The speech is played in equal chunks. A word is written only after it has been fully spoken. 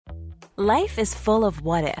Life is full of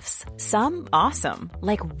what-ifs. Some awesome,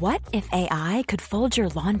 like what if AI could fold your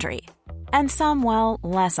laundry? And some, well,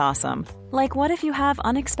 less awesome, like what if you have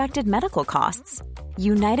unexpected medical costs?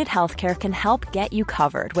 United Healthcare can help get you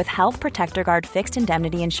covered with Health Protector Guard fixed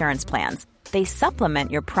indemnity insurance plans. They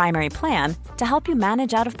supplement your primary plan to help you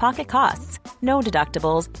manage out-of-pocket costs. No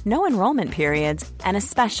deductibles, no enrollment periods, and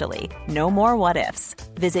especially no more what-ifs.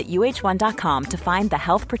 Visit uh1.com to find the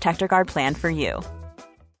Health Protector Guard plan for you.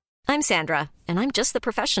 I'm Sandra, and I'm just the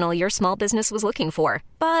professional your small business was looking for.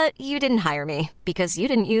 But you didn't hire me because you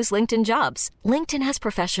didn't use LinkedIn Jobs. LinkedIn has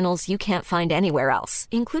professionals you can't find anywhere else,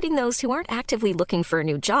 including those who aren't actively looking for a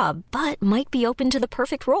new job, but might be open to the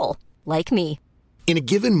perfect role, like me. In a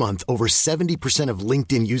given month, over 70% of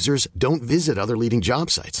LinkedIn users don't visit other leading job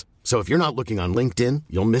sites. So if you're not looking on LinkedIn,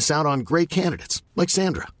 you'll miss out on great candidates like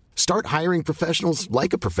Sandra. Start hiring professionals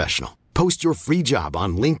like a professional. Post your free job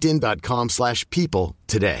on linkedin.com/people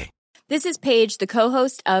today. This is Paige, the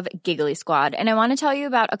co-host of Giggly Squad, and I want to tell you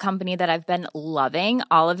about a company that I've been loving,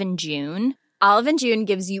 Olive & June. Olive & June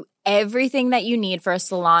gives you everything that you need for a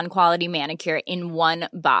salon-quality manicure in one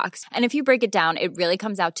box. And if you break it down, it really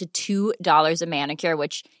comes out to $2 a manicure,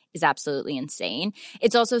 which is absolutely insane.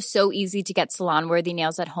 It's also so easy to get salon-worthy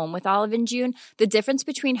nails at home with Olive & June. The difference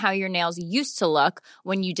between how your nails used to look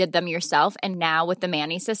when you did them yourself and now with the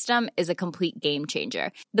Mani system is a complete game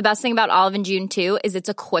changer. The best thing about Olive & June, too, is it's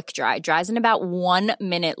a quick dry. Dries in about 1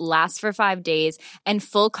 minute, lasts for 5 days, and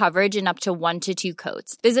full coverage in up to 1 to 2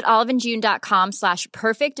 coats. Visit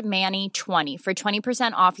oliveandjune.com/perfectmani20 for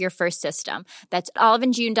 20% off your first system. That's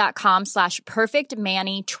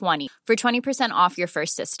oliveandjune.com/perfectmani20 for 20% off your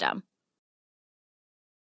first system.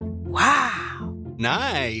 Wow.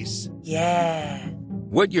 Nice. Yeah.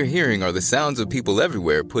 What you're hearing are the sounds of people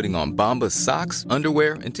everywhere putting on Bombas socks,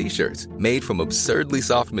 underwear, and T-shirts made from absurdly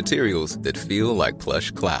soft materials that feel like plush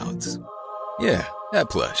clouds. Yeah, that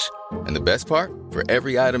plush. And the best part? For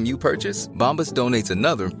every item you purchase, Bombas donates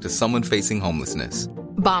another to someone facing homelessness.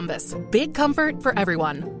 Bombas. Big comfort for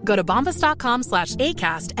everyone. Go to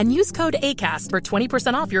bombas.com/ACAST and use code ACAST for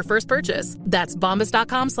 20% off your first purchase. That's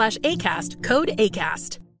bombas.com/ACAST. Code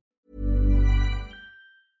ACAST.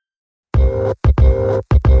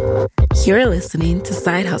 You're listening to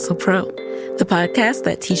Side Hustle Pro, the podcast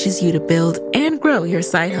that teaches you to build and grow your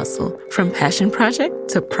side hustle from passion project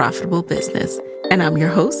to profitable business. And I'm your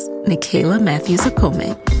host, Nicaila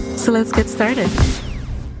Matthews-Okome. So let's get started.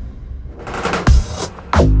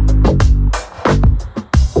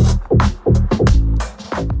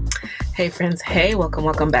 Hey friends, hey,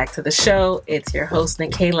 welcome back to the show. It's your host,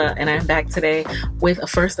 Nicaila, and I'm back today with a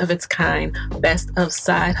first of its kind Best of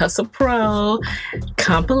Side Hustle Pro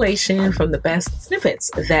compilation from the best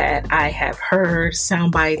snippets that I have heard,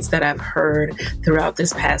 sound bites that I've heard throughout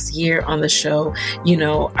this past year on the show. You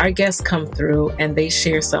know, our guests come through and they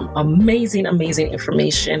share some amazing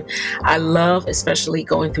information. I love especially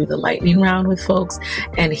going through the lightning round with folks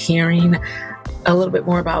and hearing a little bit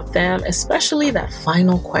more about them, especially that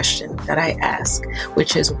final question that I ask,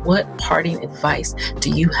 which is, what parting advice do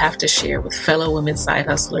you have to share with fellow women side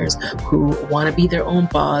hustlers who want to be their own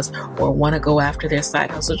boss or want to go after their side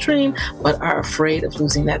hustle dream, but are afraid of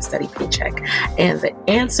losing that steady paycheck? And the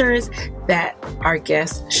answers that our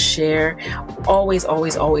guests share always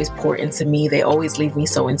pour into me. They always leave me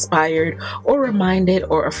so inspired or reminded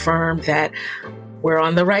or affirmed that we're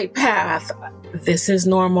on the right path. This is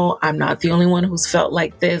normal. I'm not the only one who's felt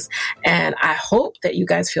like this. And I hope that you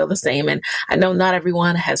guys feel the same. And I know not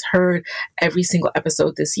everyone has heard every single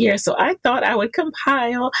episode this year. So I thought I would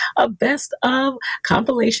compile a best of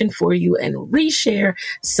compilation for you and reshare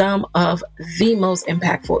some of the most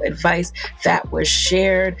impactful advice that was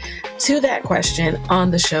shared to that question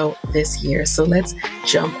on the show this year. So let's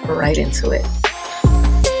jump right into it.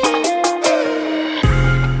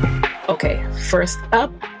 Okay, first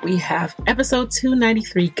up, we have episode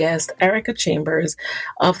 293 guest Erica Chambers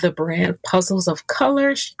of the brand Puzzles of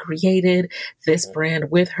Color. She created this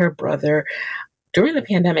brand with her brother during the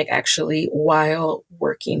pandemic, actually, while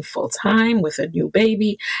working full-time with a new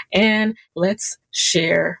baby. And let's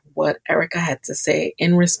share what Erica had to say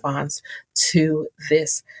in response to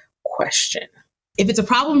this question. If it's a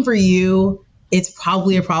problem for you, it's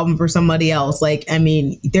probably a problem for somebody else. Like, I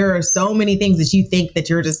mean, there are so many things that you think that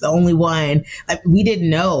you're just the only one. Like, we didn't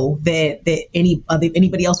know that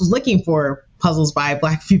anybody else was looking for puzzles by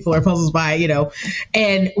Black people or puzzles by,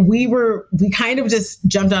 and we kind of just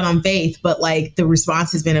jumped out on faith, but like the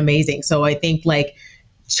response has been amazing. So I think like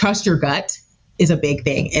trust your gut is a big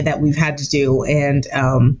thing and that we've had to do. And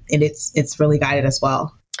it's really guided us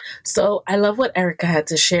well. So I love what Erica had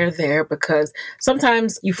to share there, because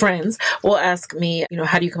sometimes you friends will ask me,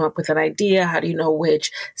 how do you come up with an idea? How do you know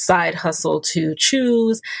which side hustle to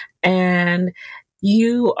choose? And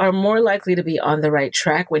you are more likely to be on the right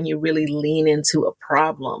track when you really lean into a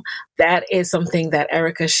problem. That is something that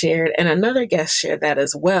Erica shared, and another guest shared that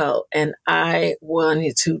as well. And I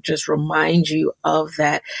wanted to just remind you of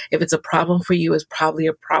that. If it's a problem for you, it's probably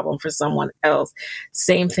a problem for someone else.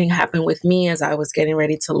 Same thing happened with me as I was getting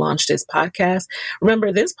ready to launch this podcast.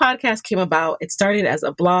 Remember, this podcast came about, it started as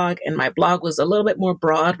a blog, and my blog was a little bit more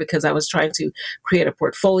broad because I was trying to create a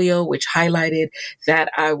portfolio which highlighted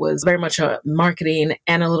that I was very much a marketing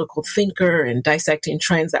analytical thinker and dissecting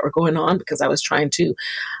trends that were going on, because I was trying to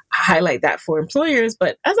highlight that for employers.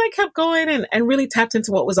 But as I kept going and really tapped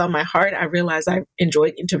into what was on my heart, I realized I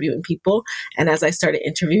enjoyed interviewing people. And as I started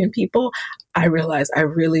interviewing people, I realized I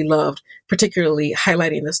really loved particularly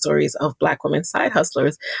highlighting the stories of Black women side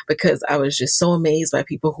hustlers, because I was just so amazed by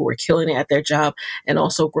people who were killing it at their job and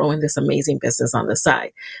also growing this amazing business on the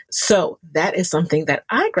side. So that is something that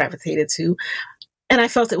I gravitated to. And I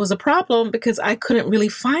felt it was a problem because I couldn't really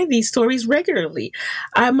find these stories regularly.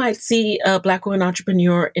 I might see a Black woman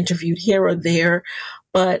entrepreneur interviewed here or there,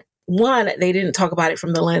 but one, they didn't talk about it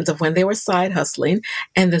from the lens of when they were side hustling,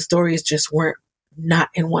 and the stories just weren't not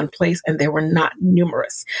in one place, and they were not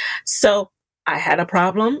numerous. So I had a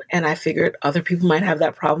problem, and I figured other people might have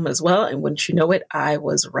that problem as well. And wouldn't you know it, I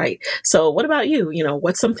was right. So what about you?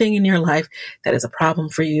 What's something in your life that is a problem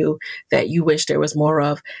for you that you wish there was more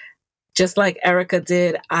of? Just like Erica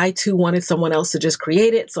did, I too wanted someone else to just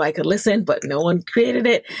create it so I could listen, but no one created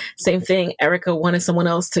it. Same thing, Erica wanted someone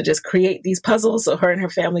else to just create these puzzles so her and her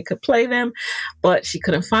family could play them, but she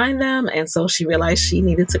couldn't find them. And so she realized she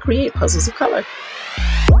needed to create puzzles of color.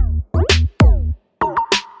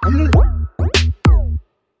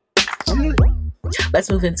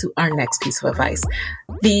 Let's move into our next piece of advice.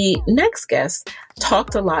 The next guest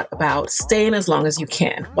talked a lot about staying as long as you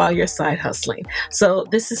can while you're side hustling. So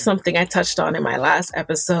this is something I touched on in my last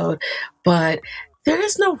episode, but there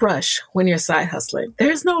is no rush when you're side hustling.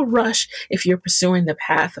 There's no rush if you're pursuing the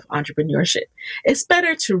path of entrepreneurship. It's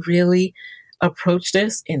better to really approach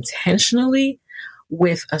this intentionally,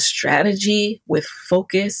 with a strategy, with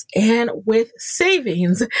focus, and with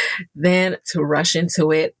savings, than to rush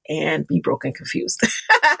into it and be broke and confused.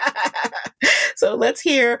 So let's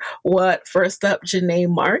hear what, first up, Janae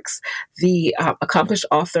Marks, the accomplished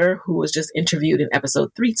author who was just interviewed in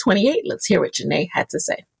episode 328. Let's hear what Janae had to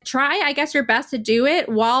say. Try, I guess, your best to do it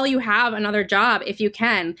while you have another job, if you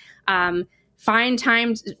can. Find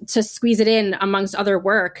time to squeeze it in amongst other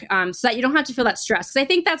work, so that you don't have to feel that stress. Because I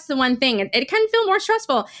think that's the one thing. It can feel more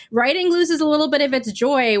stressful. Writing loses a little bit of its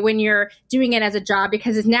joy when you're doing it as a job,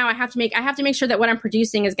 because now I have to make sure that what I'm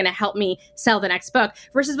producing is going to help me sell the next book.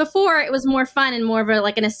 Versus before, it was more fun and more of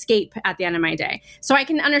an escape at the end of my day. So I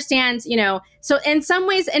can understand, so in some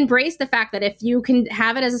ways embrace the fact that if you can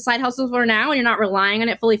have it as a side hustle for now and you're not relying on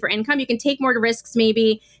it fully for income, you can take more risks,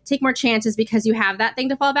 maybe take more chances because you have that thing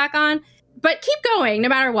to fall back on. But keep going no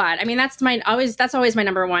matter what. I mean, that's always my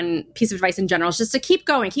number one piece of advice in general, is just to keep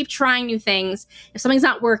going, keep trying new things. If something's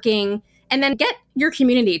not working, and then get your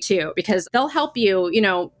community too, because they'll help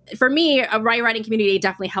you. For me, a writing community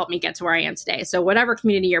definitely helped me get to where I am today. So whatever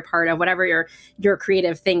community you're part of, whatever your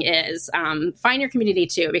creative thing is, find your community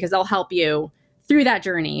too, because they'll help you through that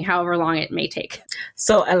journey, however long it may take.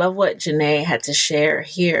 So I love what Janae had to share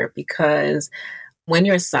here, because when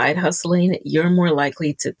you're side hustling, you're more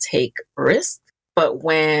likely to take risks. But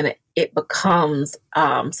when it becomes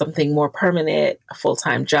something more permanent, a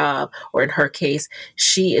full-time job, or in her case,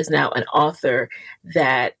 she is now an author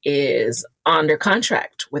that is under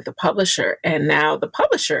contract with the publisher, and now the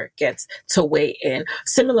publisher gets to weigh in.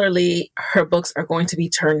 Similarly, her books are going to be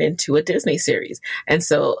turned into a Disney series. And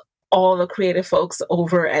so all the creative folks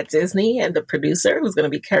over at Disney and the producer, who's going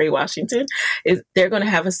to be Kerry Washington, they're going to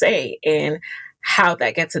have a say in how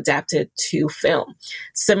that gets adapted to film.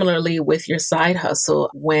 Similarly, with your side hustle,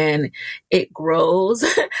 when it grows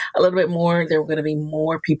a little bit more, there are going to be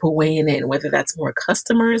more people weighing in, whether that's more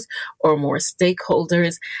customers or more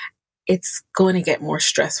stakeholders. It's going to get more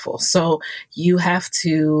stressful. So you have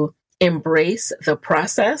to embrace the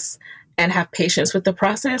process and have patience with the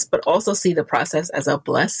process, but also see the process as a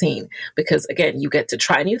blessing because, again, you get to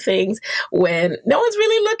try new things when no one's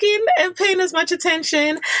really looking and paying as much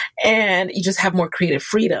attention, and you just have more creative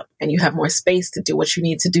freedom and you have more space to do what you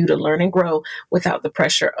need to do to learn and grow without the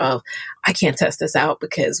pressure of, I can't test this out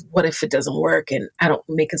because what if it doesn't work and I don't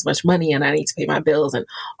make as much money and I need to pay my bills and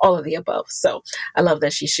all of the above. So I love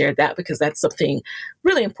that she shared that because that's something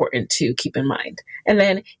really important to keep in mind. And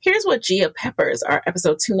then here's what Gia Peppers, our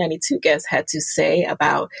episode 292 guest, had to say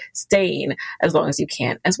about staying as long as you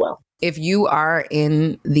can as well. If you are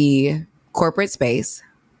in the corporate space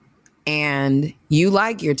and you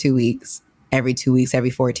like your 2 weeks, every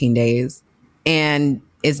 14 days, and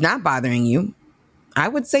it's not bothering you, I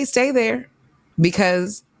would say stay there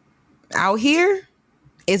because out here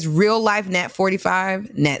it's real life net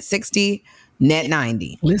 45, net 60, net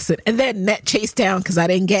 90. Listen, and then net chase down because I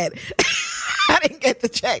didn't get the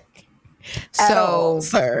check. So,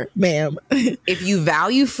 sir, ma'am, if you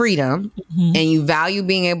value freedom and you value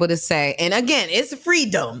being able to say, and again, it's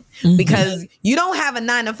freedom because you don't have a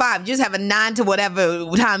 9 to 5, you just have a 9 to whatever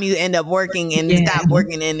time you end up working and stop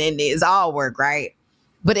working, and it's all work, right?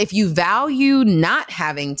 But if you value not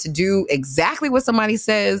having to do exactly what somebody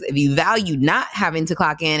says, if you value not having to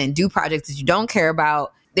clock in and do projects that you don't care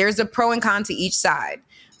about, there's a pro and con to each side.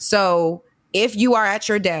 So if you are at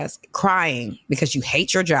your desk crying because you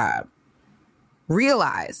hate your job,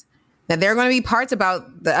 realize that there are going to be parts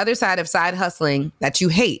about the other side of side hustling that you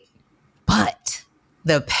hate, but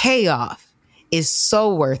the payoff is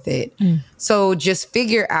so worth it. So just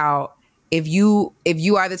figure out if you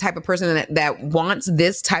are the type of person that wants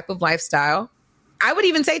this type of lifestyle, I would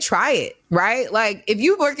even say try it, right? Like if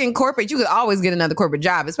you work in corporate, you could always get another corporate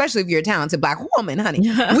job, especially if you're a talented Black woman,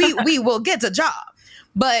 honey. We will get a job,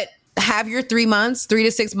 but have your 3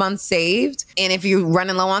 to 6 months saved. And if you're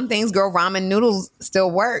running low on things, girl, ramen noodles still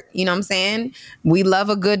work. You know what I'm saying? We love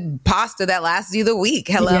a good pasta that lasts you the week.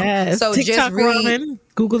 Hello. Yes. So TikTok just really ramen.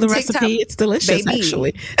 Google the TikTok, recipe. It's delicious, baby,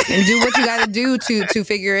 actually. and do what you got to do to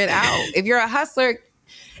figure it out. If you're a hustler,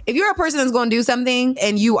 if you're a person that's going to do something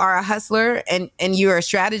and you are a hustler and you're a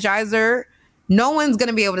strategizer, no one's going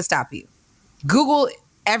to be able to stop you. Google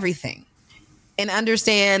everything and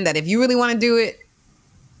understand that if you really want to do it,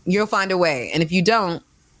 you'll find a way. And if you don't,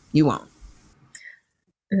 you won't.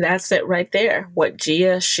 That's it right there. What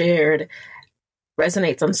Gia shared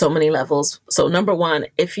resonates on so many levels. So number one,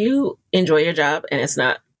 if you enjoy your job and it's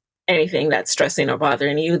not anything that's stressing or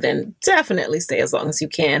bothering you, then definitely stay as long as you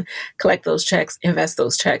can. Collect those checks, invest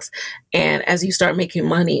those checks. And as you start making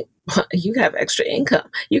money, you have extra income.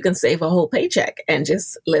 You can save a whole paycheck and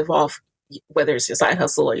just live off, whether it's your side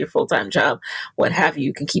hustle or your full-time job, what have you,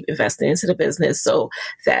 you can keep investing into the business so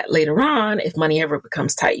that later on, if money ever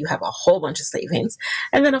becomes tight, you have a whole bunch of savings.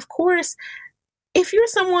 And then, of course, if you're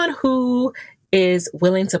someone who is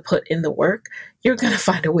willing to put in the work, you're going to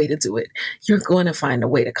find a way to do it. You're going to find a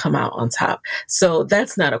way to come out on top. So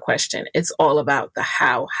that's not a question. It's all about the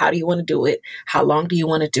how. How do you want to do it? How long do you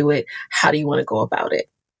want to do it? How do you want to go about it?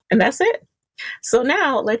 And that's it. So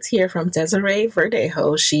now let's hear from Desiree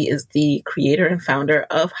Verdejo. She is the creator and founder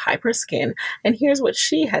of Hyperskin. And here's what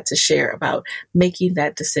she had to share about making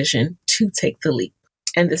that decision to take the leap.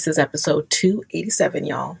 And this is episode 287,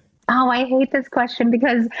 y'all. Oh, I hate this question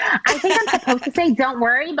because I think I'm supposed to say don't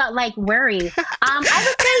worry, but like worry.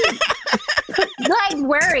 I would say like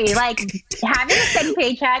worry, like having a steady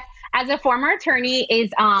paycheck as a former attorney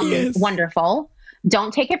is wonderful.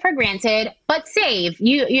 Don't take it for granted, but save.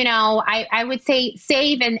 You know, I would say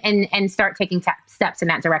save and start taking steps in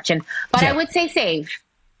that direction. But I would say save,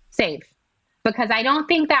 because I don't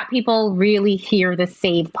think that people really hear the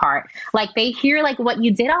save part. Like they hear like what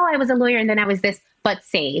you did. Oh, I was a lawyer and then I was this, but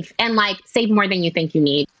save and like save more than you think you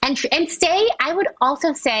need. And stay, I would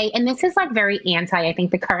also say, and this is like very anti, I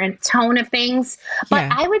think the current tone of things, but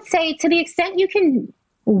I would say to the extent you can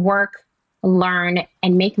work, learn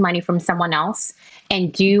and make money from someone else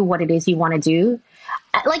and do what it is you want to do,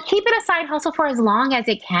 like keep it a side hustle for as long as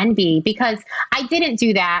it can be, because I didn't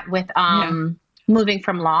do that with moving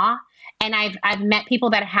from law, and I've met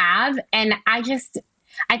people that have, and I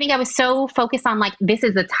think I was so focused on like, this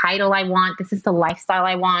is the title I want, this is the lifestyle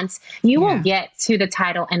I want. You will get to the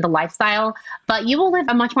title and the lifestyle, but you will live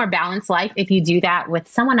a much more balanced life if you do that with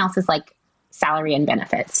someone else's like salary and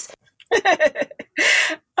benefits.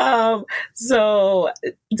 So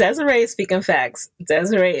Desiree is speaking facts.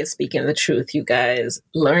 Desiree is speaking the truth, you guys.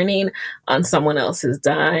 Learning on someone else's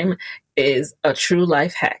dime is a true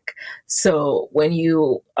life hack. So when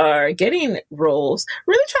you are getting roles,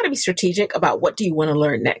 really try to be strategic about what do you want to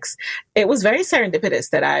learn next. It was very serendipitous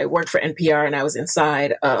that I worked for NPR and I was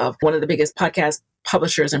inside of one of the biggest podcast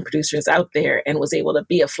publishers and producers out there and was able to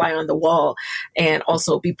be a fly on the wall and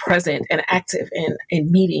also be present and active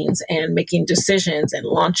in meetings and making decisions and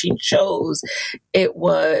launching shows. It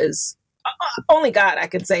was only God, I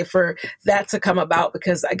can say, for that to come about,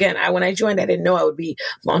 because again, when I joined, I didn't know I would be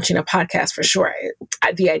launching a podcast for sure.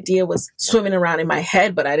 The idea was swimming around in my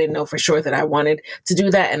head, but I didn't know for sure that I wanted to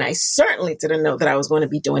do that. And I certainly didn't know that I was going to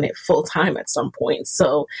be doing it full time at some point.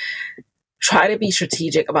 So try to be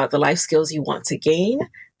strategic about the life skills you want to gain.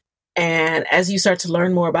 And as you start to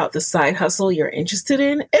learn more about the side hustle you're interested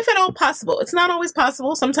in, if at all possible, it's not always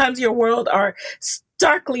possible. Sometimes your world are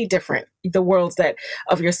starkly different, the worlds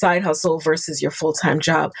of your side hustle versus your full-time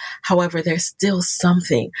job. However, there's still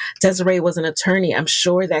something. Desiree was an attorney. I'm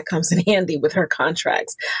sure that comes in handy with her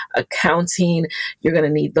contracts. Accounting, you're going to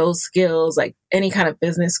need those skills, like any kind of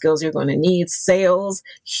business skills you're going to need. Sales,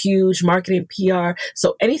 huge. Marketing, PR.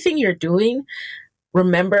 So anything you're doing,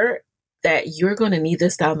 remember that you're going to need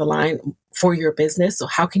this down the line for your business. So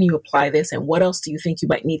how can you apply this? And what else do you think you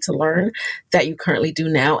might need to learn that you currently do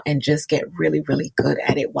now, and just get really, really good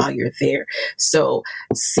at it while you're there? So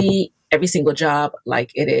see every single job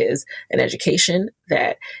like it is an education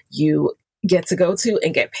that you get to go to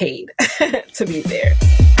and get paid to be there.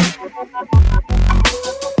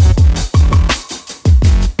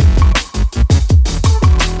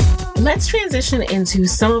 Let's transition into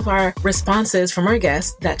some of our responses from our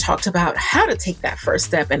guests that talked about how to take that first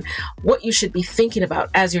step and what you should be thinking about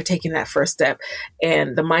as you're taking that first step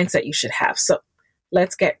and the mindset you should have. So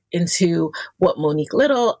let's get into what Monique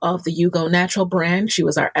Little of the You Go Natural brand, she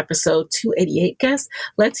was our episode 288 guest.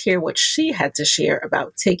 Let's hear what she had to share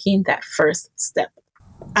about taking that first step.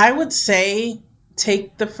 I would say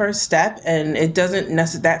take the first step, and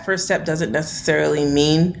that first step doesn't necessarily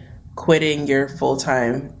mean quitting your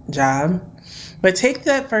full-time job, but take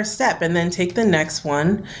that first step and then take the next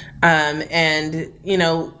one. And,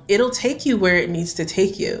 it'll take you where it needs to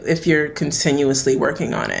take you if you're continuously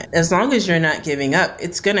working on it. As long as you're not giving up,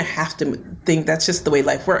 it's going to have to think that's just the way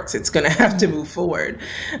life works. It's going to have to move forward.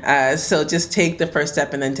 So just take the first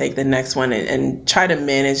step and then take the next one and try to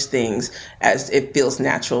manage things as it feels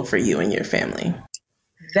natural for you and your family.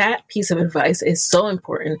 That piece of advice is so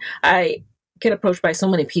important. I get approached by so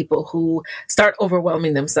many people who start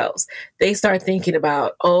overwhelming themselves. They start thinking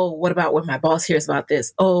about, oh, what about when my boss hears about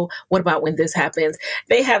this? Oh, what about when this happens?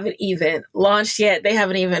 They haven't even launched yet. They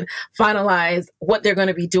haven't even finalized what they're going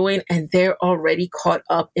to be doing. And they're already caught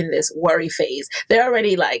up in this worry phase. They're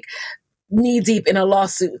already like knee deep in a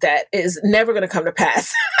lawsuit that is never going to come to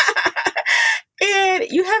pass. And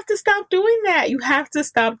you have to stop doing that. You have to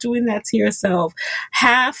stop doing that to yourself.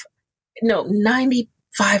 95%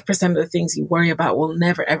 of the things you worry about will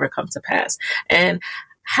never, ever come to pass. And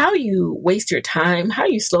how you waste your time, how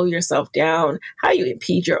you slow yourself down, how you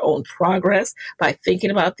impede your own progress by thinking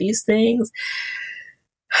about these things.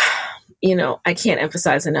 I can't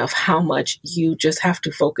emphasize enough how much you just have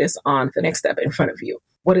to focus on the next step in front of you.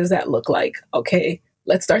 What does that look like? Okay.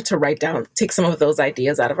 Let's start to write down, take some of those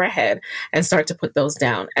ideas out of our head and start to put those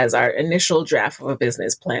down as our initial draft of a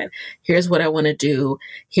business plan. Here's what I want to do.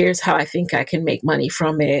 Here's how I think I can make money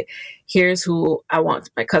from it. Here's who I want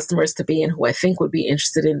my customers to be and who I think would be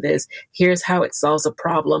interested in this. Here's how it solves a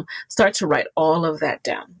problem. Start to write all of that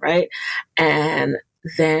down, right? And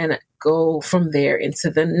then go from there into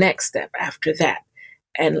the next step after that.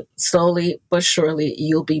 And slowly but surely,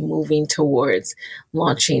 you'll be moving towards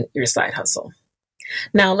launching your side hustle.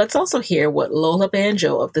 Now, let's also hear what Lola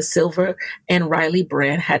Banjo of the Silver and Riley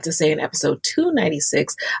brand had to say in episode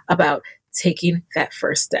 296 about taking that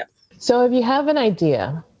first step. So if you have an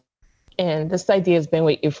idea, and this idea has been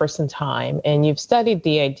with you for some time, and you've studied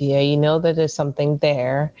the idea, you know that there's something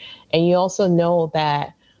there, and you also know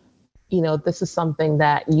that, this is something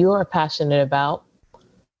that you're passionate about,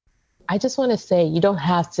 I just want to say you don't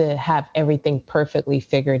have to have everything perfectly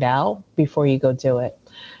figured out before you go do it.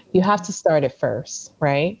 You have to start it first,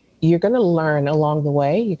 right? You're going to learn along the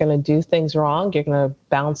way. You're going to do things wrong. You're going to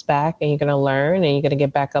bounce back and you're going to learn and you're going to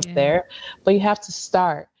get back up there. But you have to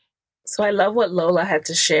start. So I love what Lola had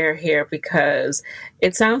to share here because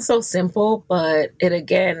it sounds so simple, but it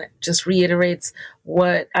again just reiterates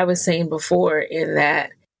what I was saying before, in that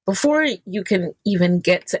before you can even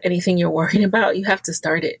get to anything you're worrying about, you have to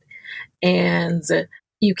start it. And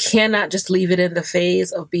you cannot just leave it in the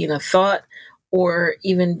phase of being a thought or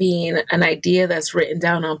even being an idea that's written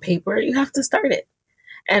down on paper. You have to start it.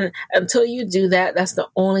 And until you do that, that's the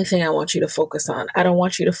only thing I want you to focus on. I don't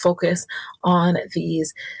want you to focus on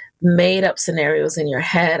these made up scenarios in your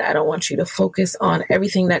head. I don't want you to focus on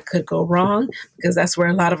everything that could go wrong, because that's where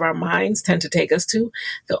a lot of our minds tend to take us to.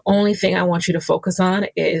 The only thing I want you to focus on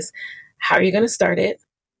is, how are you going to start it,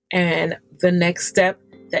 and the next step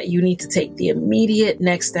that you need to take, the immediate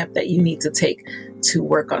next step that you need to take to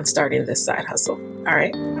work on starting this side hustle. All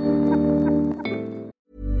right.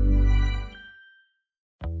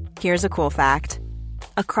 Here's a cool fact.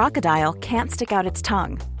 A crocodile can't stick out its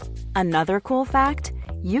tongue. Another cool fact,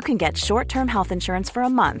 you can get short-term health insurance for a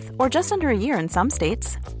month or just under a year in some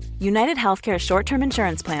states. United Healthcare short-term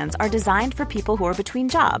insurance plans are designed for people who are between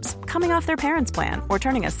jobs, coming off their parents' plan, or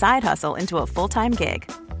turning a side hustle into a full-time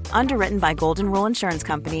gig. Underwritten by Golden Rule Insurance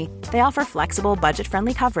Company, they offer flexible,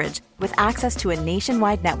 budget-friendly coverage with access to a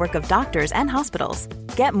nationwide network of doctors and hospitals.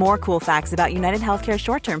 Get more cool facts about United Healthcare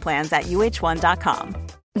short-term plans at uh1.com.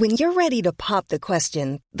 When you're ready to pop the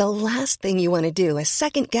question, the last thing you want to do is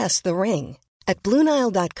second-guess the ring. At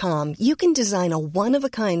BlueNile.com, you can design a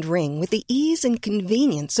one-of-a-kind ring with the ease and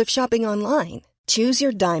convenience of shopping online. Choose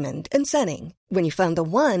your diamond and setting. When you find the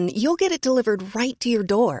one, you'll get it delivered right to your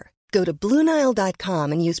door. Go to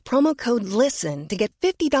BlueNile.com and use promo code LISTEN to get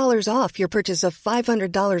 $50 off your purchase of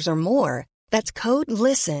 $500 or more. That's code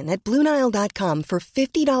LISTEN at BlueNile.com for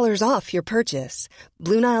 $50 off your purchase.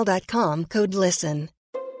 BlueNile.com, code LISTEN.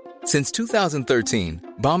 Since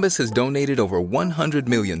 2013, Bombas has donated over 100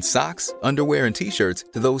 million socks, underwear, and T-shirts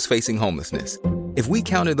to those facing homelessness. If we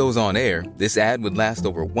counted those on air, this ad would last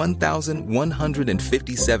over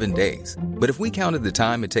 1,157 days. But if we counted the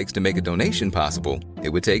time it takes to make a donation possible, it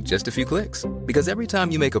would take just a few clicks. Because every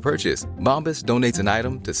time you make a purchase, Bombas donates an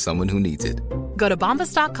item to someone who needs it. Go to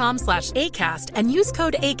bombas.com/ACAST and use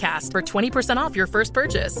code ACAST for 20% off your first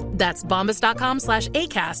purchase. That's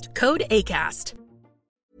bombas.com/ACAST, code ACAST.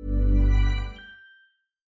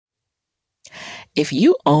 If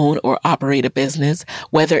you own or operate a business,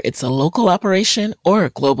 whether it's a local operation or a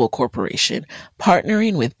global corporation,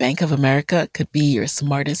 partnering with Bank of America could be your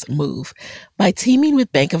smartest move. By teaming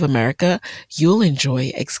with Bank of America, you'll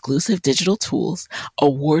enjoy exclusive digital tools,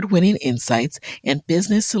 award-winning insights, and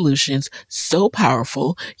business solutions so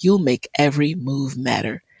powerful you'll make every move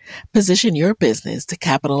matter. Position your business to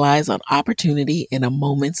capitalize on opportunity in a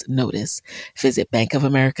moment's notice. Visit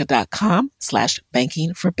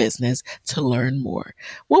bankofamerica.com/banking for business to learn more.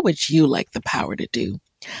 What would you like the power to do?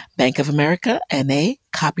 Bank of America, N.A.,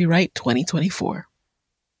 copyright 2024.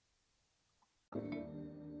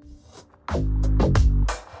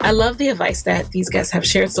 I love the advice that these guests have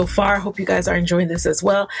shared so far. I hope you guys are enjoying this as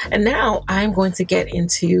well. And now I'm going to get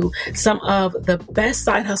into some of the best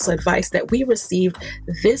side hustle advice that we received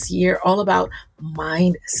this year, all about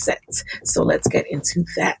mindset. So let's get into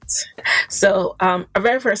that. So our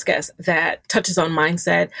very first guest that touches on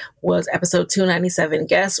mindset was episode 297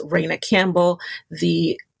 guest, Raina Campbell,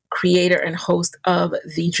 the creator and host of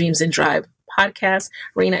the Dreams and Drive podcast.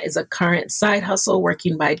 Raina is a current side hustle,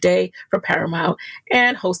 working by day for Paramount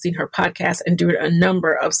and hosting her podcast and doing a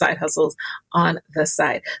number of side hustles on the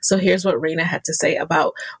side. So here's what Raina had to say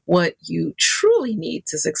about what you truly need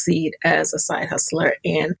to succeed as a side hustler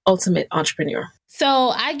and ultimate entrepreneur. So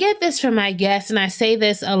I get this from my guests, and I say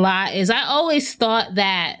this a lot, is I always thought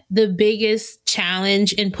that the biggest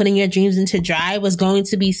challenge in putting your dreams into drive was going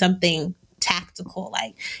to be something tactical,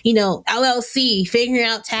 like, LLC, figuring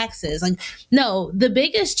out taxes. Like, no, the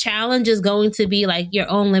biggest challenge is going to be like your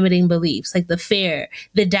own limiting beliefs, like the fear,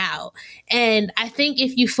 the doubt. And I think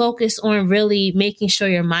if you focus on really making sure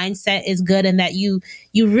your mindset is good and that you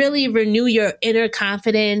really renew your inner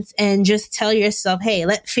confidence and just tell yourself, hey,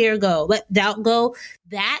 let fear go, let doubt go,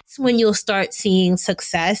 that's when you'll start seeing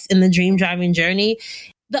success in the dream driving journey.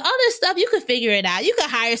 The other stuff, you could figure it out. You could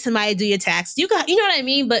hire somebody to do your taxes. You know what I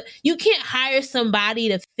mean? But you can't hire somebody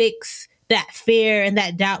to fix that fear and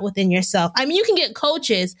that doubt within yourself. I mean, you can get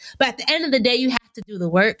coaches, but at the end of the day, you have to do the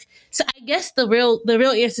work. So I guess the real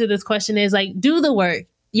answer to this question is like, do the work,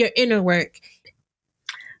 your inner work.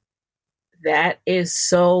 That is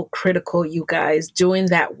so critical, you guys, doing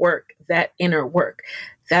that work, that inner work.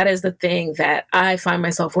 That is the thing that I find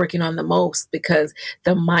myself working on the most, because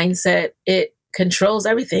the mindset, it controls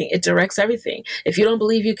everything. It directs everything. If you don't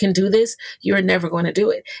believe you can do this, you're never going to do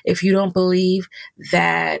it. If you don't believe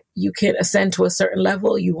that you can ascend to a certain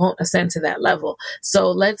level, you won't ascend to that level. So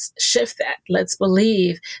let's shift that. Let's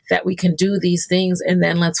believe that we can do these things, and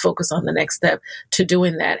then let's focus on the next step to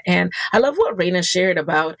doing that. And I love what Raina shared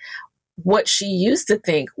about what she used to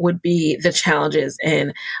think would be the challenges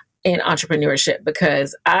in entrepreneurship,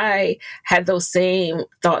 because I had those same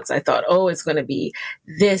thoughts. I thought, oh, it's going to be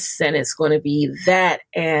this and it's going to be that.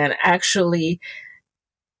 And actually,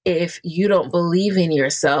 if you don't believe in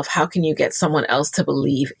yourself, how can you get someone else to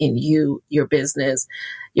believe in you, your business,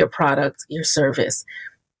 your product, your service?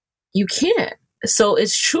 You can't. So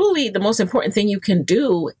it's truly the most important thing you can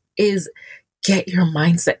do is get your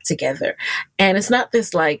mindset together. And it's not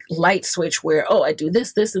this like light switch where, oh, I do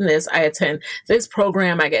this, this, and this. I attend this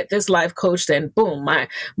program. I get this life coach. Then boom, my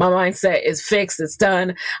mindset is fixed. It's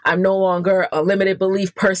done. I'm no longer a limited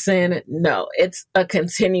belief person. No, it's a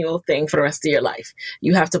continual thing for the rest of your life.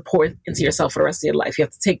 You have to pour into yourself for the rest of your life. You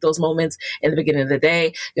have to take those moments in the beginning of the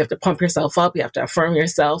day. You have to pump yourself up. You have to affirm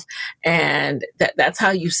yourself. And that's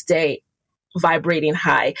how you stay vibrating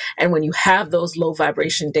high. And when you have those low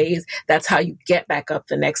vibration days, that's how you get back up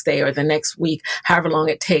the next day or the next week, however long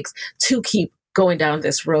it takes to keep going down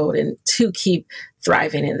this road and to keep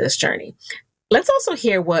thriving in this journey. Let's also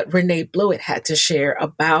hear what Renee Blewett had to share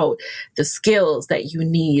about the skills that you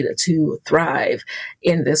need to thrive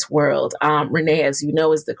in this world. Renee, as you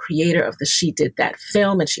know, is the creator of the She Did That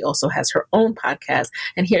film, and she also has her own podcast.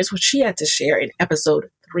 And here's what she had to share in episode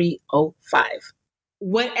 305.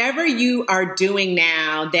 Whatever you are doing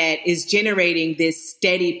now that is generating this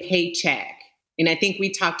steady paycheck, and I think we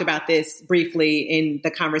talked about this briefly in the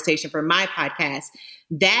conversation for my podcast,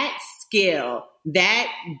 that skill,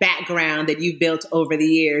 that background that you've built over the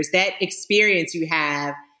years, that experience you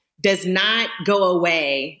have does not go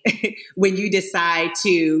away when you decide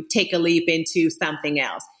to take a leap into something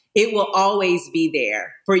else. It will always be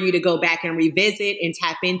there for you to go back and revisit and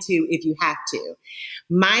tap into if you have to.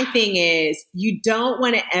 My thing is, you don't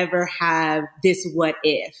want to ever have this what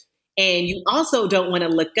if. And you also don't want to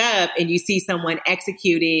look up and you see someone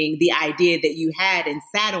executing the idea that you had and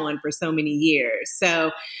sat on for so many years.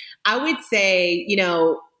 So I would say,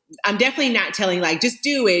 I'm definitely not telling like, just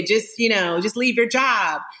do it, just leave your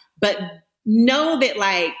job. But know that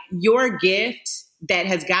like your gift that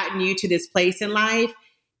has gotten you to this place in life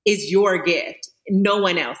is your gift. No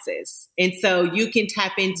one else's. And so you can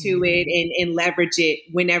tap into it and leverage it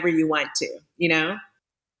whenever you want to,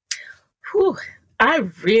 Whew, I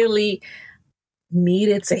really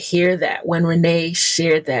needed to hear that when Renee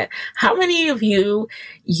shared that. How many of you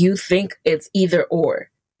think it's either or?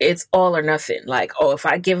 It's all or nothing. Like, oh, if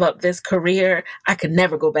I give up this career, I could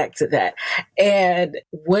never go back to that. And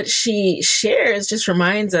what she shares just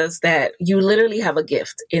reminds us that you literally have a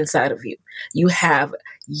gift inside of you. You have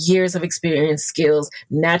years of experience, skills,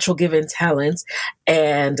 natural given talents,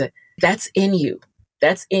 and that's in you.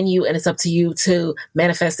 That's in you, and it's up to you to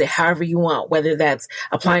manifest it however you want, whether that's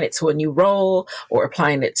applying it to a new role or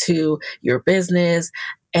applying it to your business.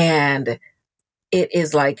 And it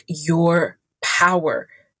is like your power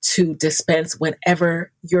to dispense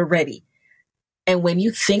whenever you're ready. And when you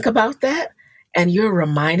think about that and you're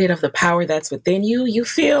reminded of the power that's within you, you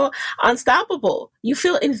feel unstoppable. You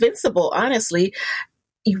feel invincible, honestly.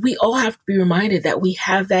 We all have to be reminded that we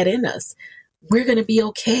have that in us. We're going to be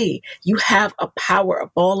okay. You have a power,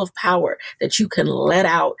 a ball of power that you can let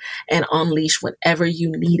out and unleash whenever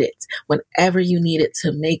you need it. Whenever you need it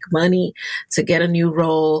to make money, to get a new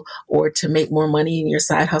role, or to make more money in your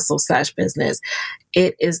side hustle / business,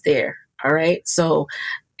 it is there. All right. So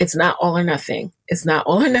it's not all or nothing. It's not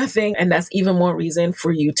all or nothing. And that's even more reason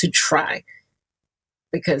for you to try,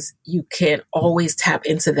 because you can always tap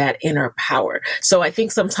into that inner power. So I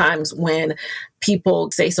think sometimes when people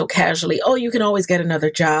say so casually, oh, you can always get another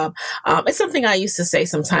job. It's something I used to say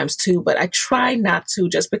sometimes too, but I try not to,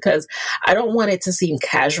 just because I don't want it to seem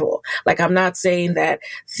casual. Like, I'm not saying that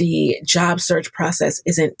the job search process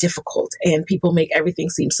isn't difficult and people make everything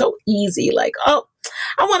seem so easy. Like, oh,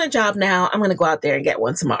 I want a job now. I'm going to go out there and get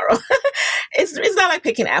one tomorrow. It's not like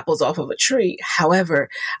picking apples off of a tree. However,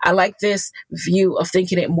 I like this view of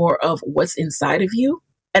thinking it more of what's inside of you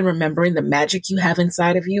and remembering the magic you have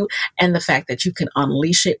inside of you and the fact that you can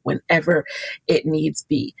unleash it whenever it needs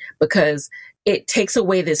be, because it takes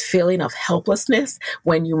away this feeling of helplessness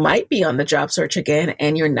when you might be on the job search again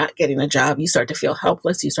and you're not getting a job. You start to feel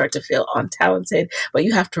helpless. You start to feel untalented, but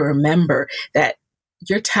you have to remember that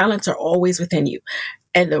your talents are always within you.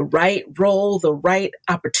 And the right role, the right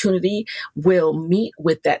opportunity will meet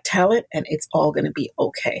with that talent, and it's all going to be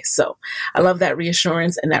okay. So I love that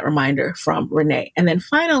reassurance and that reminder from Renee. And then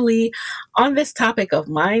finally, on this topic of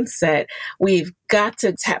mindset, we've got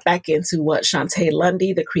to tap back into what Shantae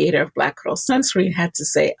Lundy, the creator of Black Girl Sunscreen, had to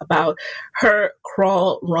say about her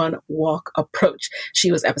crawl, run, walk approach.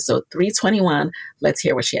 She was episode 321. Let's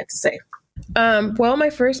hear what she had to say. Well, my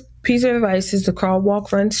first piece of advice is the crawl,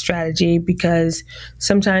 walk, run strategy, because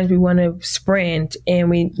sometimes we want to sprint and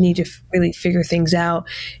we need to really figure things out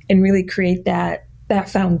and really create that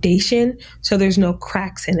foundation so there's no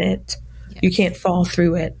cracks in it. Yes. You can't fall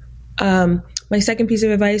through it. My second piece of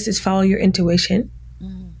advice is follow your intuition.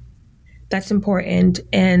 That's important.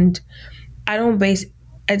 And I don't base,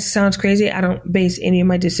 it sounds crazy, I don't base any of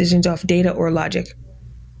my decisions off data or logic.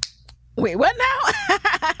 Wait, what now?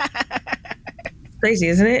 Crazy,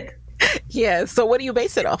 isn't it? Yeah. So what do you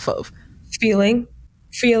base it off of? Feeling.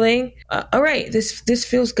 All right, this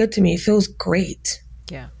feels good to me. It feels great.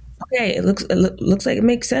 Yeah. Okay, it looks like it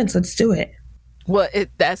makes sense. Let's do it. Well,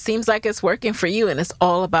 that seems like it's working for you, and it's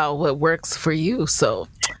all about what works for you. So,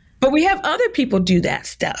 but we have other people do that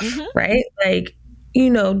stuff, right? Like,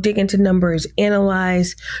 dig into numbers,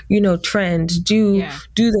 analyze, trends, do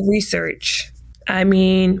the research. I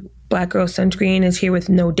mean, Black Girl Sunscreen is here with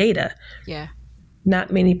no data. Yeah.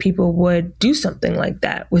 Not many people would do something like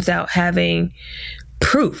that without having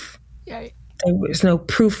proof. Yeah. There was no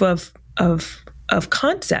proof of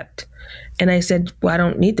concept. And I said, well, I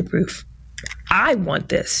don't need the proof. I want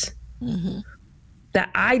this. That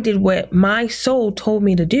I did what my soul told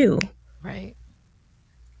me to do. Right.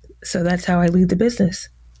 So that's how I lead the business.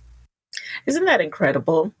 Isn't that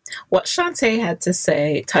incredible? What Shantae had to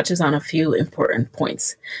say touches on a few important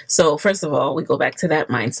points. So first of all, we go back to that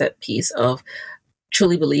mindset piece of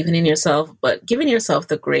truly believing in yourself, but giving yourself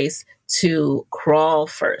the grace to crawl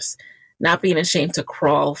first, not being ashamed to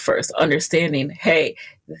crawl first, understanding, hey,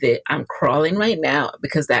 that I'm crawling right now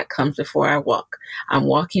because that comes before I walk. I'm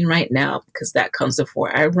walking right now because that comes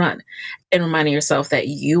before I run. And reminding yourself that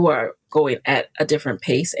you are going at a different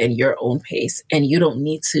pace and your own pace, and you don't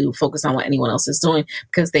need to focus on what anyone else is doing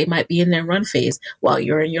because they might be in their run phase while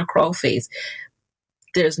you're in your crawl phase.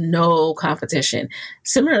 There's no competition.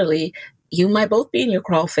 Similarly, you might both be in your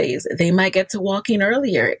crawl phase. They might get to walking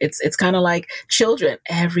earlier. It's kind of like children.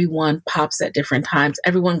 Everyone pops at different times.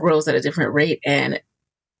 Everyone grows at a different rate, and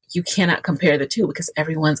you cannot compare the two because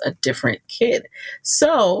everyone's a different kid.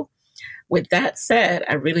 So with that said,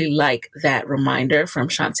 I really like that reminder from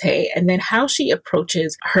Shantae, and then how she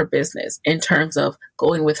approaches her business in terms of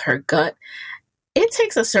going with her gut. It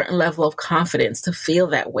takes a certain level of confidence to feel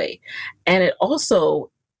that way. And it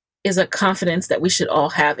also is a confidence that we should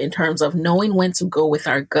all have in terms of knowing when to go with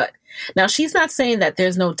our gut. Now, she's not saying that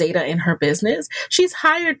there's no data in her business. She's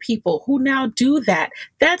hired people who now do that.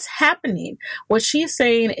 That's happening. What she's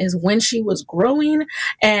saying is when she was growing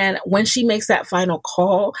and when she makes that final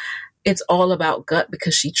call, it's all about gut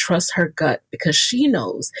because she trusts her gut, because she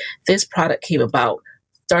knows this product came about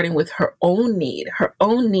starting with her own need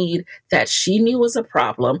that she knew was a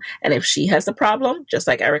problem. And if she has a problem, just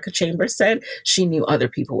like Erica Chambers said, she knew other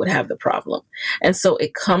people would have the problem. And so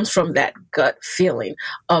it comes from that gut feeling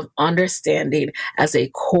of understanding as a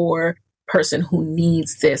core person who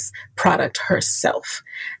needs this product herself.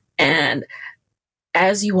 And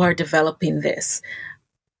as you are developing this,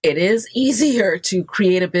 it is easier to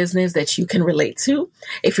create a business that you can relate to.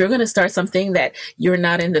 If you're going to start something that you're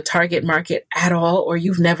not in the target market at all, or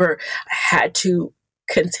you've never had to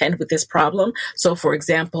contend with this problem. So for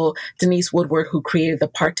example, Denise Woodward, who created the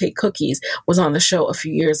Partake cookies, was on the show a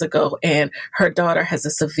few years ago, and her daughter has a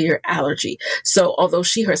severe allergy. So although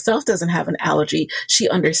she herself doesn't have an allergy, she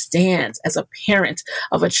understands as a parent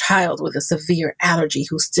of a child with a severe allergy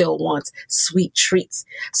who still wants sweet treats.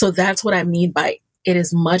 So that's what I mean by it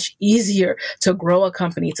is much easier to grow a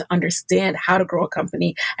company, to understand how to grow a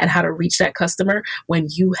company and how to reach that customer when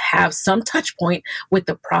you have some touch point with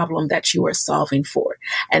the problem that you are solving for.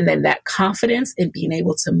 And then that confidence in being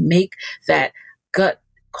able to make that gut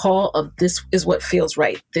call of this is what feels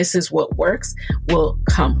right, this is what works, will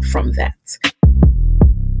come from that.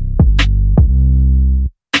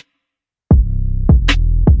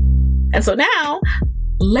 And so now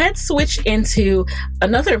let's switch into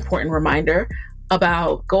another important reminder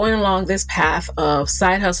about going along this path of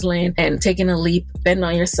side hustling and taking a leap, betting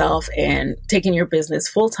on yourself and taking your business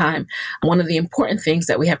full time. One of the important things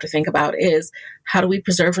that we have to think about is how do we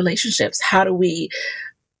preserve relationships? How do we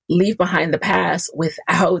leave behind the past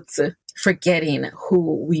without forgetting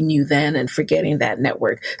who we knew then and forgetting that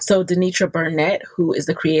network? So Denitra Burnett, who is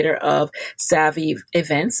the creator of Savvy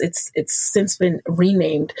Events, it's since been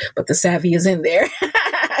renamed, but the Savvy is in there.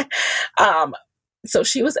 So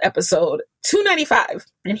she was episode 295.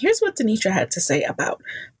 And here's what Denitra had to say about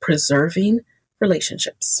preserving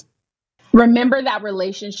relationships. Remember that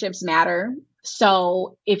relationships matter.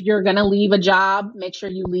 So if you're going to leave a job, make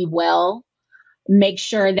sure you leave well. Make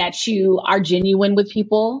sure that you are genuine with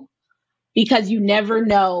people, because you never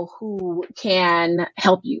know who can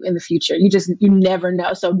help you in the future. You never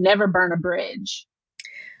know. So never burn a bridge.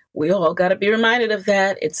 We all got to be reminded of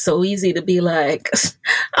that. It's so easy to be like,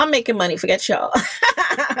 I'm making money, forget y'all.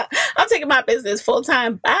 I'm taking my business full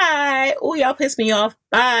time. Bye. Oh, y'all pissed me off.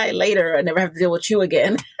 Bye. Later. I never have to deal with you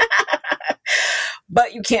again.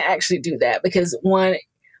 But you can't actually do that because one,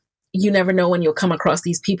 you never know when you'll come across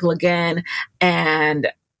these people again. And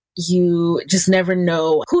you just never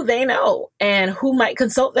know who they know and who might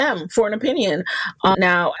consult them for an opinion.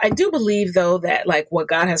 Now, I do believe, though, that like what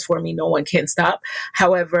God has for me, no one can stop.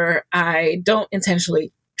 However, I don't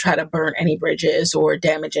intentionally try to burn any bridges or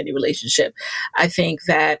damage any relationship. I think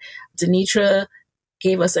that Denitra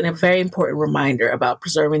gave us a very important reminder about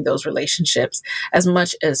preserving those relationships as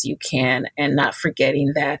much as you can and not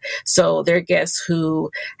forgetting that. So there are guests who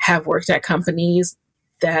have worked at companies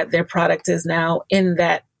that their product is now in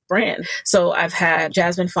that brand. So I've had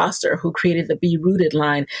Jasmine Foster, who created the Be Rooted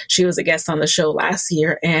line. She was a guest on the show last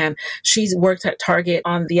year, and she's worked at Target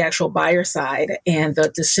on the actual buyer side and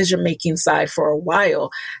the decision-making side for a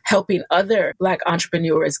while, helping other Black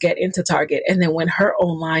entrepreneurs get into Target. And then when her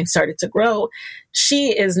own line started to grow, she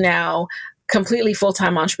is now completely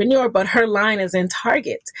full-time entrepreneur, but her line is in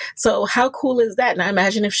Target. So how cool is that? Now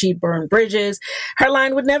imagine if she burned bridges, her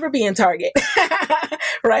line would never be in Target,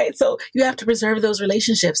 right? So you have to preserve those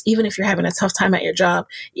relationships, even if you're having a tough time at your job,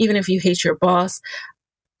 even if you hate your boss.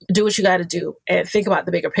 Do what you got to do and think about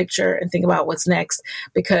the bigger picture and think about what's next,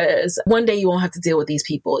 because one day you won't have to deal with these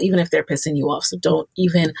people, even if they're pissing you off. So don't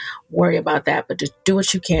even worry about that, but just do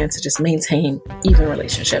what you can to just maintain even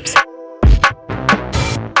relationships.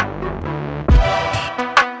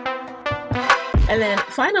 And then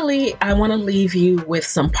finally, I want to leave you with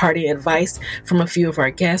some party advice from a few of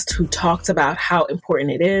our guests who talked about how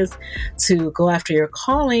important it is to go after your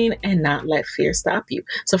calling and not let fear stop you.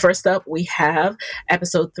 So first up, we have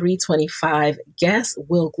episode 325 guest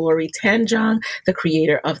Will Glory Tanjong, the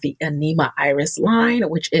creator of the Anima Iris line,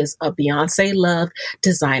 which is a Beyonce loved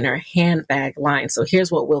designer handbag line. So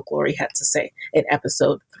here's what Will Glory had to say in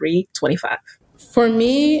episode 325. For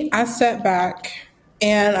me, I sat back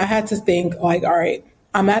and I had to think like, all right,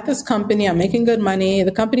 I'm at this company, I'm making good money.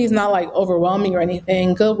 The company's not like overwhelming or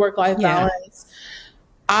anything, good work-life balance.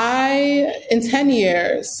 In 10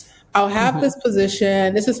 years, I'll have this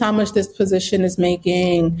position. This is how much this position is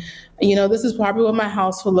making. You know, this is probably what my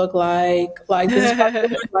house will look like. Like, this is probably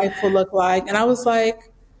what my life will look like. And I was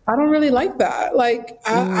like, I don't really like that. Like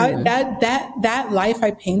that life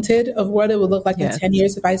I painted of what it would look like in 10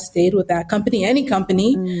 years if I stayed with that company, any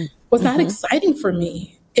company, was not exciting for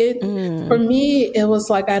me. For me, it was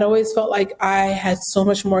like I'd always felt like I had so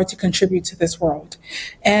much more to contribute to this world.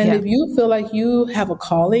 And if you feel like you have a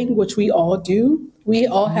calling, which we all do, we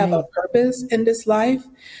all have a purpose in this life,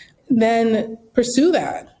 then pursue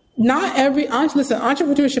that. Listen,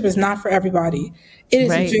 entrepreneurship is not for everybody. It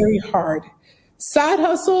is very hard. Side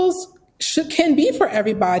hustles can be for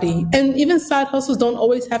everybody. And even side hustles don't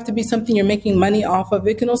always have to be something you're making money off of.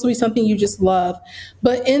 It can also be something you just love.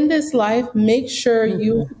 But in this life, make sure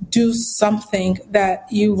you do something that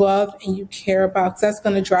you love and you care about, because that's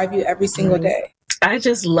going to drive you every single day. I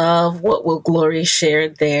just love what Will Glory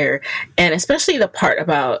shared there. And especially the part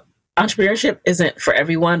about entrepreneurship isn't for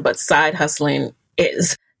everyone, but side hustling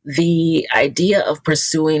is. The idea of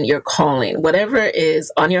pursuing your calling, whatever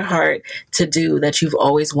is on your heart to do that you've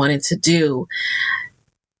always wanted to do,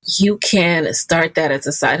 you can start that as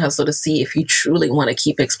a side hustle to see if you truly want to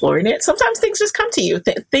keep exploring it. Sometimes things just come to you.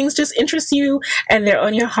 Things just interest you and they're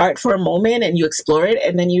on your heart for a moment and you explore it.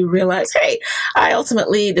 And then you realize, hey,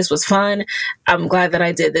 this was fun. I'm glad that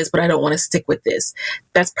I did this, but I don't want to stick with this.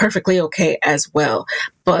 That's perfectly okay as well.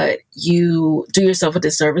 But you do yourself a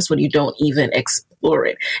disservice when you don't even explore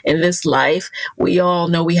it. In this life, we all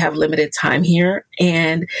know we have limited time here,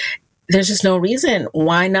 and there's just no reason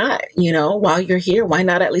why not, while you're here, why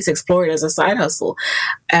not at least explore it as a side hustle?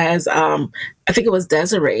 As I think it was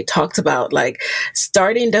Desiree talked about, like,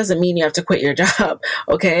 starting doesn't mean you have to quit your job.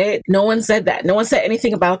 Okay. No one said that. No one said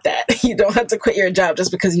anything about that. You don't have to quit your job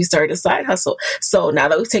just because you started a side hustle. So now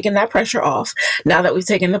that we've taken that pressure off, now that we've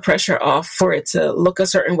taken the pressure off for it to look a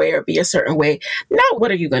certain way or be a certain way, now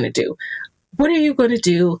what are you going to do? What are you going to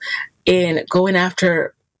do in going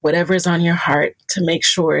after whatever is on your heart to make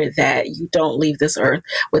sure that you don't leave this earth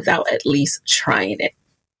without at least trying it?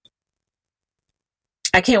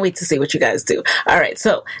 I can't wait to see what you guys do. All right.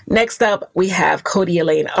 So next up, we have Cody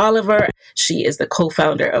Elaine Oliver. She is the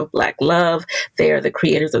co-founder of Black Love. They are the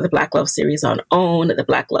creators of the Black Love series on OWN, the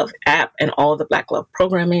Black Love app, and all the Black Love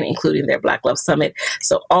programming, including their Black Love Summit.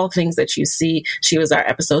 So all things that you see, she was our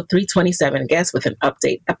episode 327 guest with an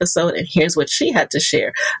update episode. And here's what she had to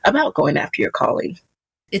share about going after your calling.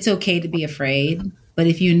 It's okay to be afraid, but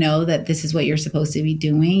if you know that this is what you're supposed to be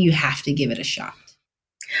doing, you have to give it a shot.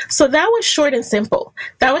 So that was short and simple.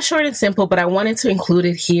 But I wanted to include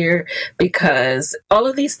it here because all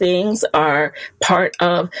of these things are part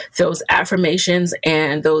of those affirmations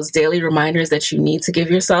and those daily reminders that you need to give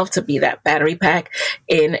yourself to be that battery pack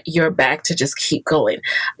in your back to just keep going.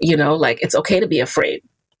 Like, it's okay to be afraid.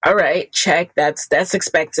 all right, check. That's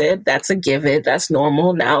expected. That's a given. That's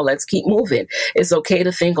normal. Now let's keep moving. It's okay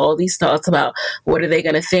to think all these thoughts about what are they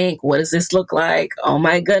going to think? What does this look like? Oh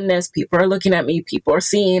my goodness, people are looking at me. People are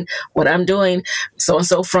seeing what I'm doing.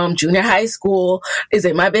 So-and-so from junior high school is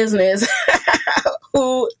in my business.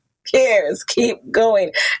 Who cares? Keep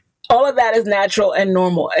going. All of that is natural and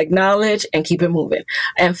normal. Acknowledge and keep it moving.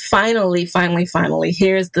 And finally,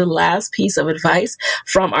 here's the last piece of advice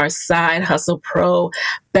from our Side Hustle Pro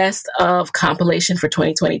Best of compilation for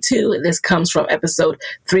 2022. This comes from episode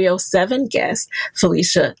 307 guest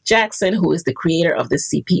Felicia Jackson, who is the creator of the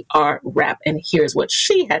CPR rap. And here's what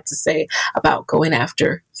she had to say about going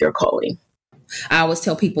after your calling. I always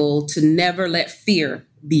tell people to never let fear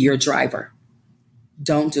be your driver.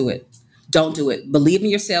 Don't do it. Don't do it. Believe in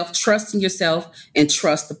yourself, trust in yourself, and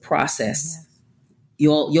trust the process.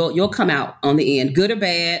 You'll come out on the end, good or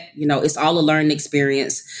bad. It's all a learning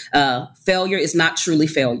experience. Failure is not truly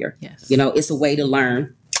failure. Yes. It's a way to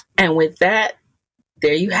learn. And with that,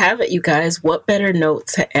 there you have it, you guys. What better note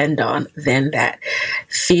to end on than that?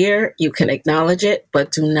 Fear, you can acknowledge it,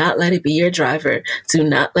 but do not let it be your driver. Do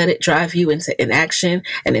not let it drive you into inaction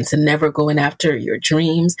and into never going after your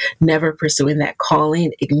dreams, never pursuing that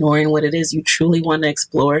calling, ignoring what it is you truly want to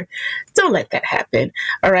explore. Don't let that happen.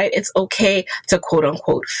 All right. It's okay to quote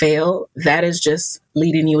unquote fail. That is just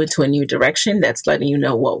leading you into a new direction. That's letting you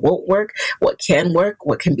know what won't work, what can work,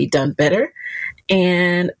 what can be done better.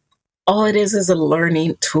 And all it is a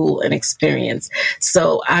learning tool and experience.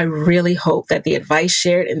 So I really hope that the advice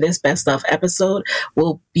shared in this best of episode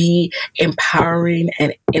will be empowering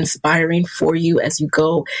and inspiring for you as you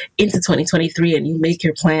go into 2023 and you make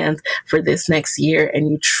your plans for this next year and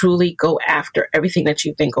you truly go after everything that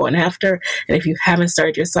you've been going after. And if you haven't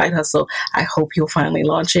started your side hustle, I hope you'll finally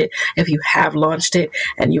launch it. If you have launched it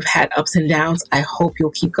and you've had ups and downs, I hope you'll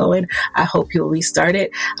keep going. I hope you'll restart it.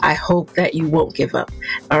 I hope that you won't give up.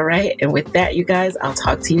 All right. And with that, you guys, I'll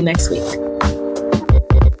talk to you next week.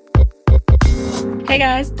 Hey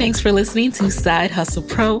guys, thanks for listening to Side Hustle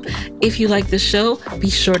Pro. If you like the show, be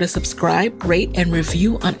sure to subscribe, rate, and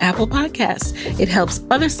review on Apple Podcasts. It helps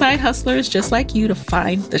other side hustlers just like you to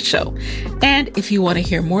find the show. And if you want to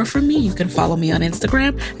hear more from me, you can follow me on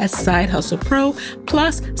Instagram at Side Hustle Pro.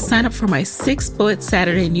 Plus, sign up for my 6-bullet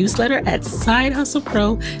Saturday newsletter at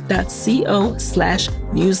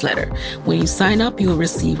sidehustlepro.co/newsletter. When you sign up, you'll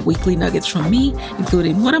receive weekly nuggets from me,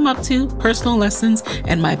 including what I'm up to, personal lessons,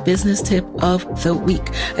 and my business tip of the week.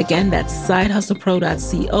 Again, that's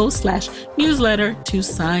sidehustlepro.co/newsletter to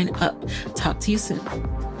sign up. Talk to you soon.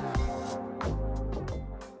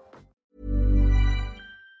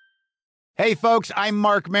 Hey folks, I'm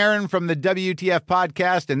Mark Maron from the WTF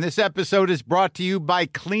Podcast, and this episode is brought to you by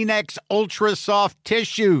Kleenex Ultra Soft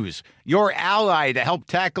Tissues, your ally to help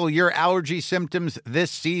tackle your allergy symptoms this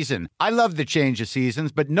season. I love the change of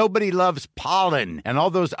seasons, but nobody loves pollen and all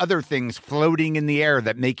those other things floating in the air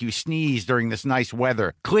that make you sneeze during this nice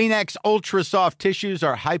weather. Kleenex Ultra Soft Tissues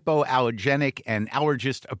are hypoallergenic and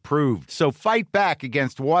allergist approved, so fight back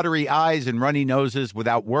against watery eyes and runny noses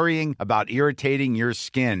without worrying about irritating your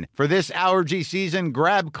skin. For this allergy season,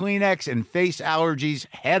 grab Kleenex and face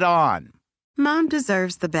allergies head on. Mom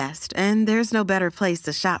deserves the best, and there's no better place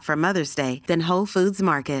to shop for Mother's Day than Whole Foods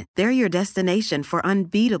Market. They're your destination for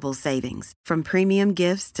unbeatable savings, from premium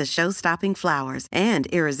gifts to show-stopping flowers and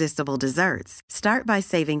irresistible desserts. Start by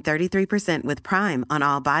saving 33% with Prime on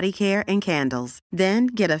all body care and candles. Then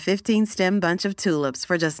get a 15-stem bunch of tulips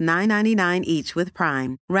for just $9.99 each with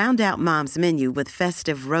Prime. Round out Mom's menu with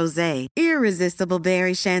festive rosé, irresistible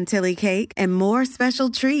berry chantilly cake, and more special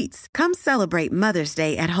treats. Come celebrate Mother's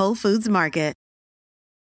Day at Whole Foods Market.